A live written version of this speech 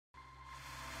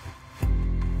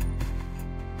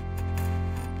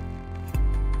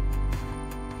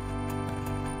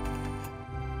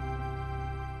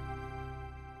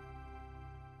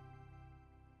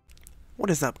What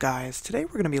is up, guys? Today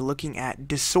we're going to be looking at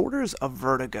disorders of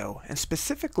vertigo, and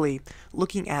specifically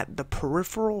looking at the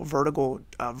peripheral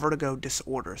vertigo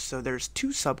disorders. So there's two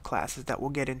subclasses that we'll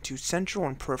get into, central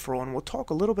and peripheral, and we'll talk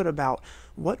a little bit about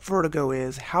what vertigo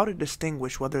is, how to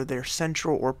distinguish whether they're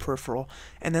central or peripheral,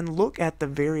 and then look at the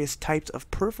various types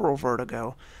of peripheral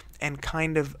vertigo and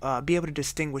kind of be able to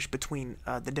distinguish between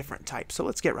the different types. So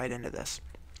let's get right into this.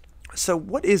 So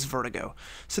what is vertigo?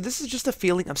 So this is just a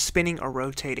feeling of spinning or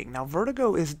rotating. Now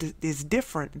vertigo is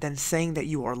different than saying that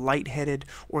you are lightheaded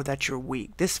or that you're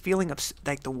weak. This feeling of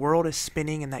like the world is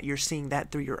spinning and that you're seeing that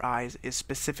through your eyes is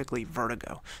specifically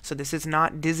vertigo. So this is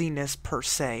not dizziness per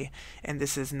se, and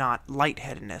this is not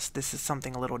lightheadedness. This is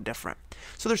something a little different.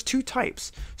 So there's two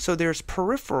types. So there's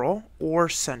peripheral or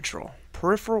central.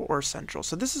 Peripheral or central.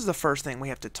 So this is the first thing we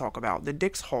have to talk about, the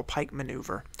Dix-Hallpike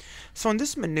maneuver. So in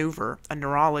this maneuver, a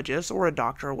neurologist or a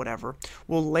doctor or whatever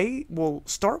will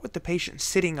start with the patient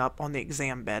sitting up on the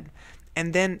exam bed,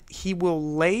 and then he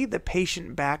will lay the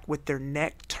patient back with their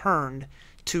neck turned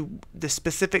to the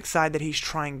specific side that he's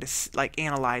trying to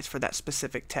analyze for that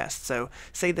specific test. So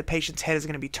say the patient's head is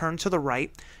going to be turned to the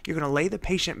right, you're going to lay the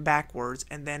patient backwards,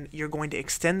 and then you're going to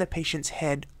extend the patient's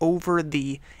head over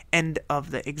the end of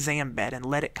the exam bed and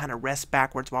let it kind of rest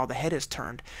backwards while the head is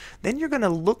turned. Then you're going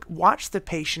to watch the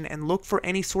patient and look for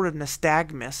any sort of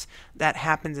nystagmus that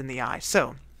happens in the eye.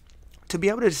 So to be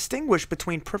able to distinguish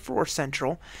between peripheral or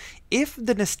central, if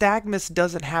the nystagmus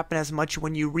doesn't happen as much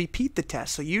when you repeat the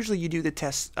test, so usually you do the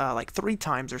test like 3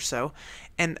 times or so,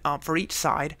 and for each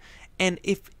side, and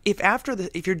if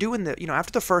you're doing the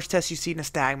after the first test you see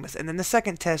nystagmus, and then the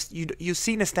second test you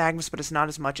see nystagmus but it's not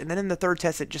as much, and then in the third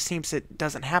test it just seems it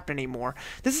doesn't happen anymore,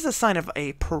 this is a sign of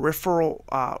a peripheral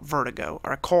vertigo.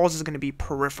 Our cause is going to be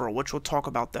peripheral, which we'll talk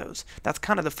about those. That's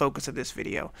kind of the focus of this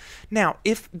video. Now,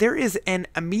 if there is an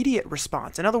immediate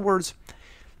response, in other words,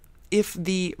 if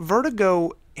the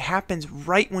vertigo happens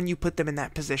right when you put them in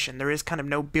that position, there is kind of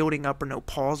no building up or no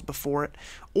pause before it,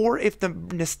 or if the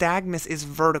nystagmus is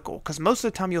vertical, because most of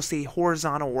the time you'll see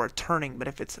horizontal or a turning, but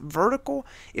if it's vertical,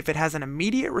 if it has an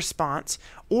immediate response,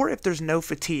 or if there's no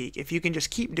fatigue, if you can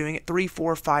just keep doing it 3,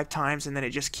 4, 5 times and then it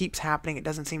just keeps happening, it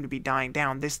doesn't seem to be dying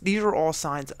down, these are all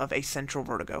signs of a central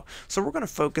vertigo. So we're going to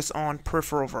focus on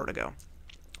peripheral vertigo.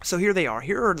 So here they are.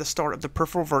 Here are the start of the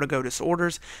peripheral vertigo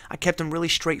disorders. I kept them really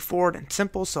straightforward and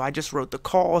simple, so I just wrote the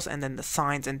cause and then the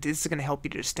signs, and this is going to help you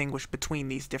to distinguish between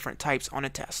these different types on a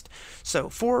test.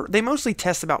 So they mostly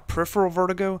test about peripheral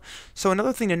vertigo. So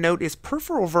another thing to note is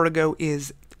peripheral vertigo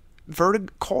is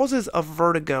causes of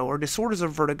vertigo or disorders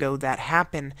of vertigo that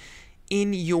happen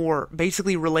in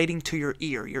basically relating to your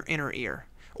ear, your inner ear.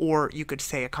 Or you could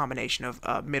say a combination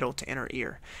of middle to inner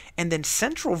ear. And then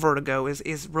central vertigo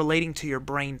is relating to your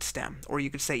brain stem, or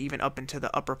you could say even up into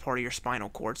the upper part of your spinal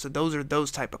cord. So those are those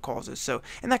type of causes. So,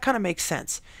 and that kind of makes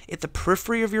sense. At the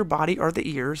periphery of your body are the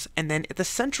ears, and then at the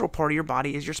central part of your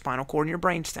body is your spinal cord and your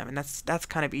brain stem, and that's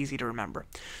kind of easy to remember.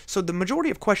 So the majority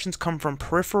of questions come from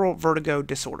peripheral vertigo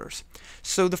disorders.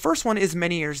 So the first one is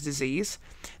Menieres Disease.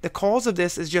 The cause of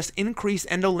this is just increased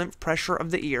endolymph pressure of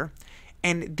the ear.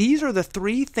 And these are the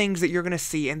 3 things that you're going to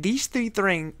see, and these three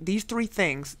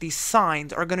things, these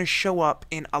signs are going to show up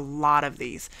in a lot of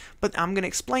these. But I'm going to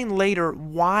explain later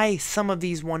why some of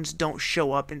these ones don't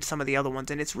show up in some of the other ones,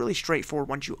 and it's really straightforward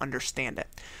once you understand it.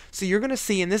 So you're going to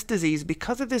see in this disease,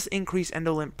 because of this increased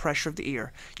endolymph pressure of the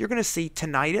ear, you're going to see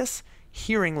tinnitus,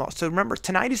 hearing loss. So remember,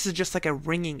 tinnitus is just like a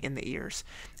ringing in the ears,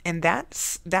 and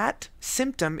that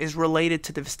symptom is related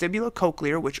to the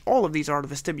vestibulocochlear, which all of these are the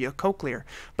vestibulocochlear,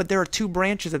 but there are 2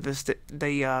 branches of the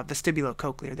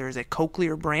vestibulocochlear. There is a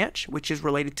cochlear branch, which is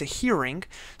related to hearing.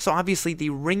 So obviously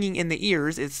the ringing in the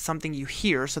ears is something you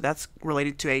hear, so that's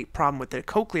related to a problem with the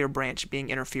cochlear branch being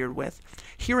interfered with.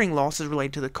 Hearing loss is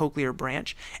related to the cochlear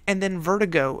branch, and then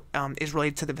vertigo is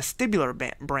related to the vestibular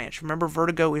branch. Remember,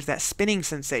 vertigo is that spinning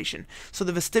sensation. So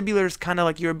the vestibular is kind of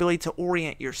like your ability to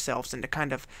orient yourselves and to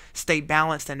kind of stay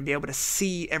balanced and to be able to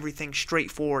see everything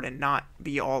straightforward and not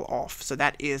be all off. So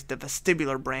that is the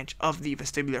vestibular branch of the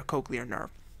vestibular cochlear nerve.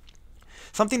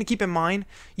 Something to keep in mind,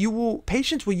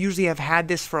 patients will usually have had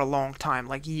this for a long time,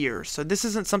 like years. So this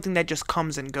isn't something that just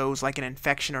comes and goes like an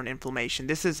infection or an inflammation.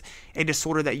 This is a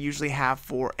disorder that you usually have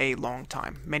for a long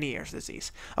time, Menieres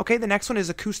disease. Okay, the next one is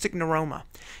acoustic neuroma.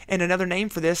 And another name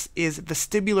for this is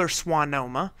vestibular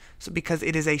schwannoma, so because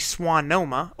it is a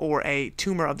schwannoma, or a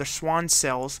tumor of the Schwann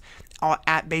cells,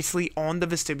 at basically on the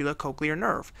vestibulocochlear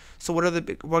nerve. So what are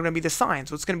going to be the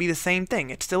signs? Well, it's going to be the same thing.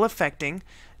 It's still affecting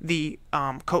the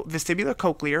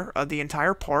vestibulocochlear, the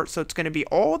entire part. So it's going to be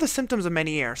all the symptoms of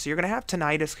Menieres. So you're going to have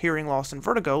tinnitus, hearing loss, and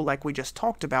vertigo, like we just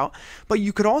talked about. But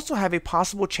you could also have a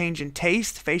possible change in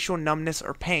taste, facial numbness,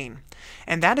 or pain,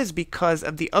 and that is because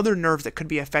of the other nerves that could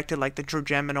be affected, like the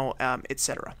trigeminal,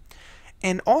 etc.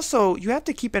 And also, you have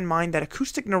to keep in mind that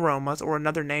acoustic neuromas, or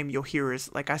another name you'll hear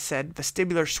is, like I said,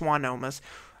 vestibular schwannomas,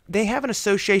 they have an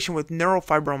association with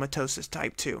neurofibromatosis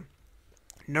type 2.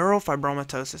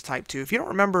 Neurofibromatosis type 2. If you don't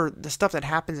remember the stuff that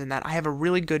happens in that, I have a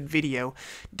really good video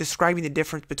describing the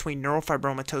difference between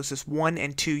neurofibromatosis 1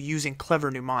 and 2 using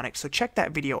clever mnemonics. So check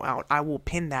that video out. I will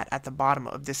pin that at the bottom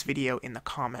of this video in the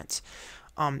comments.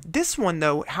 This one,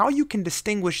 though, how you can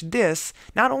distinguish this,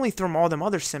 not only from all them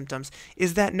other symptoms,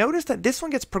 is that notice that this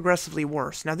one gets progressively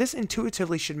worse. Now, this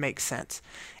intuitively should make sense.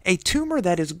 A tumor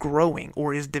that is growing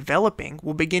or is developing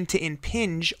will begin to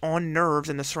impinge on nerves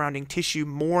and the surrounding tissue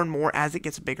more and more as it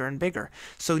gets bigger and bigger.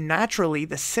 So naturally,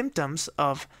 the symptoms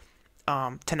of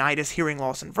tinnitus, hearing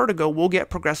loss, and vertigo will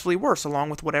get progressively worse, along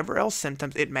with whatever else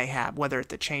symptoms it may have, whether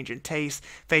it's a change in taste,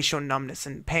 facial numbness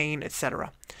and pain,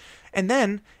 etc.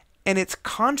 And it's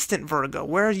constant vertigo,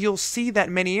 whereas you'll see that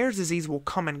Menieres disease will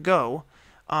come and go,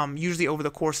 usually over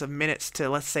the course of minutes to,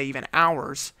 let's say, even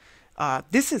hours.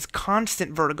 This is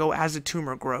constant vertigo as the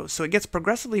tumor grows. So it gets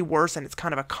progressively worse, and it's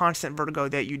kind of a constant vertigo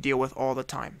that you deal with all the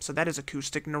time. So that is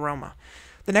acoustic neuroma.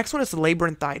 The next one is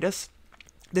labyrinthitis.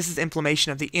 This is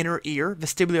inflammation of the inner ear,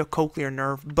 vestibulocochlear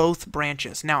nerve, both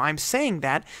branches. Now, I'm saying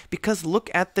that because look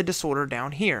at the disorder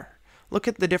down here. Look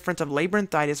at the difference of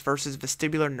labyrinthitis versus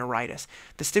vestibular neuritis.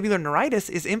 Vestibular neuritis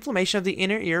is inflammation of the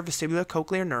inner ear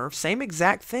vestibulocochlear nerve, same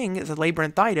exact thing as a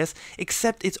labyrinthitis,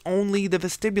 except it's only the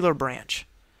vestibular branch.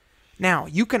 Now,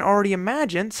 you can already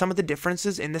imagine some of the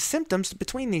differences in the symptoms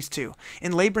between these two.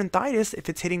 In labyrinthitis, if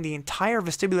it's hitting the entire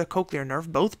vestibulocochlear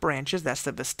nerve, both branches, that's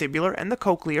the vestibular and the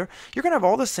cochlear, you're going to have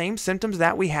all the same symptoms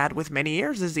that we had with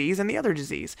Menieres disease and the other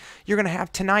disease. You're going to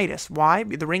have tinnitus. Why?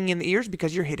 The ringing in the ears,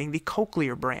 because you're hitting the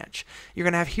cochlear branch. You're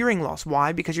going to have hearing loss.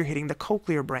 Why? Because you're hitting the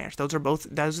cochlear branch. Those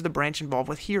are the branch involved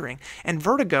with hearing. And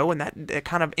vertigo, and that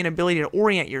kind of inability to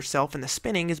orient yourself in the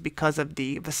spinning, is because of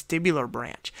the vestibular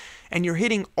branch. And you're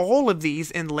hitting all of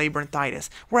these in labyrinthitis.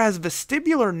 Whereas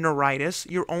vestibular neuritis,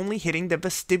 you're only hitting the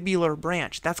vestibular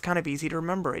branch. That's kind of easy to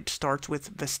remember. It starts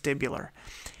with vestibular.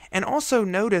 And also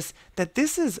notice that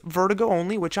this is vertigo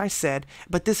only, which I said,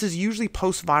 but this is usually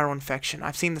post-viral infection.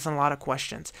 I've seen this in a lot of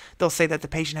questions. They'll say that the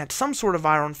patient had some sort of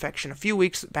viral infection a few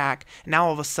weeks back, and now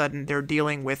all of a sudden they're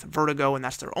dealing with vertigo, and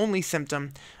that's their only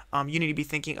symptom. You need to be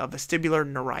thinking of vestibular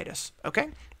neuritis, okay?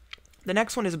 The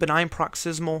next one is benign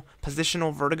paroxysmal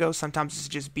positional vertigo. Sometimes it's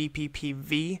just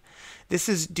BPPV. This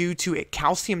is due to a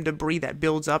calcium debris that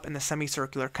builds up in the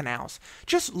semicircular canals.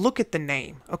 Just look at the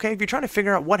name, okay? If you're trying to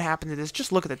figure out what happened to this,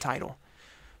 just look at the title.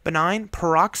 Benign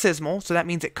paroxysmal, so that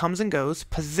means it comes and goes,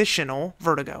 positional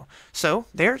vertigo. So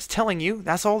there it's telling you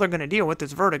that's all they're going to deal with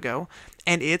is vertigo,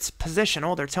 and it's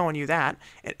positional, they're telling you that,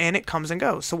 and it comes and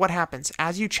goes. So what happens?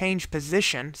 As you change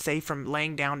position, say from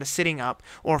laying down to sitting up,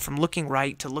 or from looking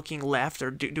right to looking left,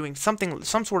 or doing something,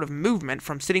 some sort of movement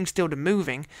from sitting still to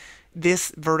moving,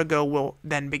 this vertigo will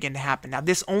then begin to happen. Now,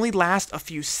 this only lasts a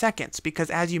few seconds because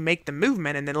as you make the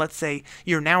movement, and then let's say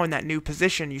you're now in that new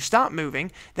position, you stop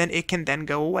moving, then it can then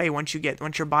go away once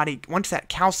that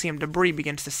calcium debris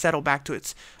begins to settle back to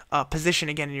its position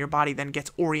again, and your body then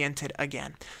gets oriented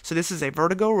again. So this is a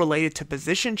vertigo related to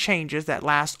position changes that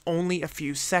last only a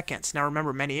few seconds. Now,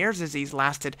 remember, Menieres disease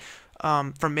lasted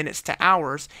from minutes to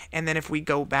hours. And then if we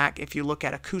go back, if you look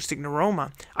at acoustic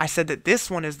neuroma, I said that this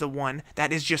one is the one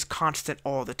that is just constant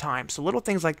all the time. So little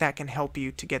things like that can help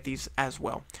you to get these as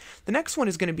well. The next one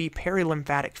is going to be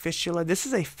perilymphatic fistula. This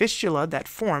is a fistula that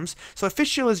forms. So a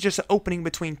fistula is just an opening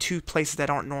between two places that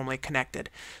aren't normally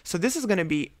connected. So this is going to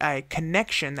be a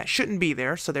connection that shouldn't be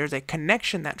there. So there's a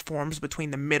connection that forms between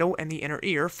the middle and the inner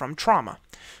ear from trauma.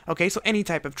 Okay, so any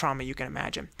type of trauma you can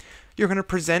imagine. You're going to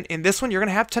present, in this one, you're going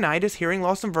to have tinnitus, hearing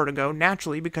loss, and vertigo,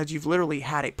 naturally, because you've literally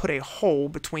put a hole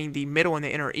between the middle and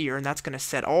the inner ear, and that's going to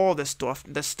set all this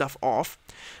stuff off,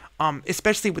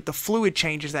 especially with the fluid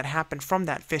changes that happen from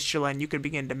that fistula, and you could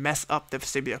begin to mess up the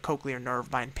vestibulocochlear nerve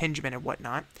by impingement and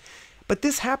whatnot. But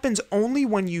this happens only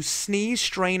when you sneeze,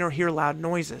 strain, or hear loud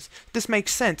noises. This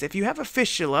makes sense. If you have a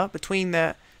fistula between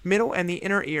the middle and the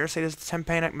inner ear, say this is the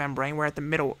tympanic membrane, we're at the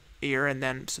middle ear, and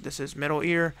then so this is middle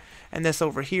ear, and this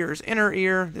over here is inner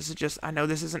ear. This is just, I know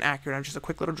this isn't accurate, I'm just a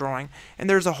quick little drawing, and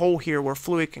there's a hole here where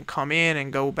fluid can come in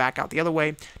and go back out the other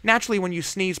way. Naturally, when you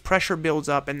sneeze, pressure builds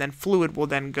up, and then fluid will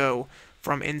then go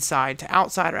from inside to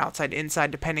outside or outside to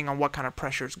inside, depending on what kind of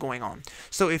pressure is going on.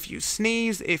 So if you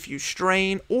sneeze, if you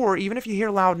strain, or even if you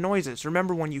hear loud noises,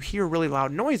 remember when you hear really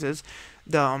loud noises,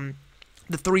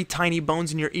 the three tiny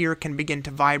bones in your ear can begin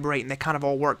to vibrate, and they kind of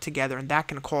all work together, and that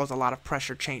can cause a lot of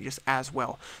pressure changes as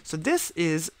well. So this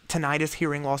is tinnitus,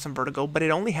 hearing loss, and vertigo, but it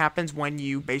only happens when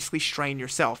you basically strain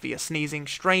yourself via sneezing,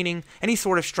 straining, any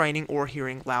sort of straining, or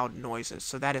hearing loud noises.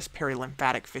 So that is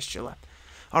perilymphatic fistula.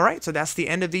 Alright, so that's the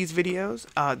end of these videos.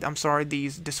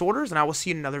 These disorders, and I will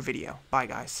see you in another video. Bye,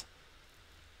 guys.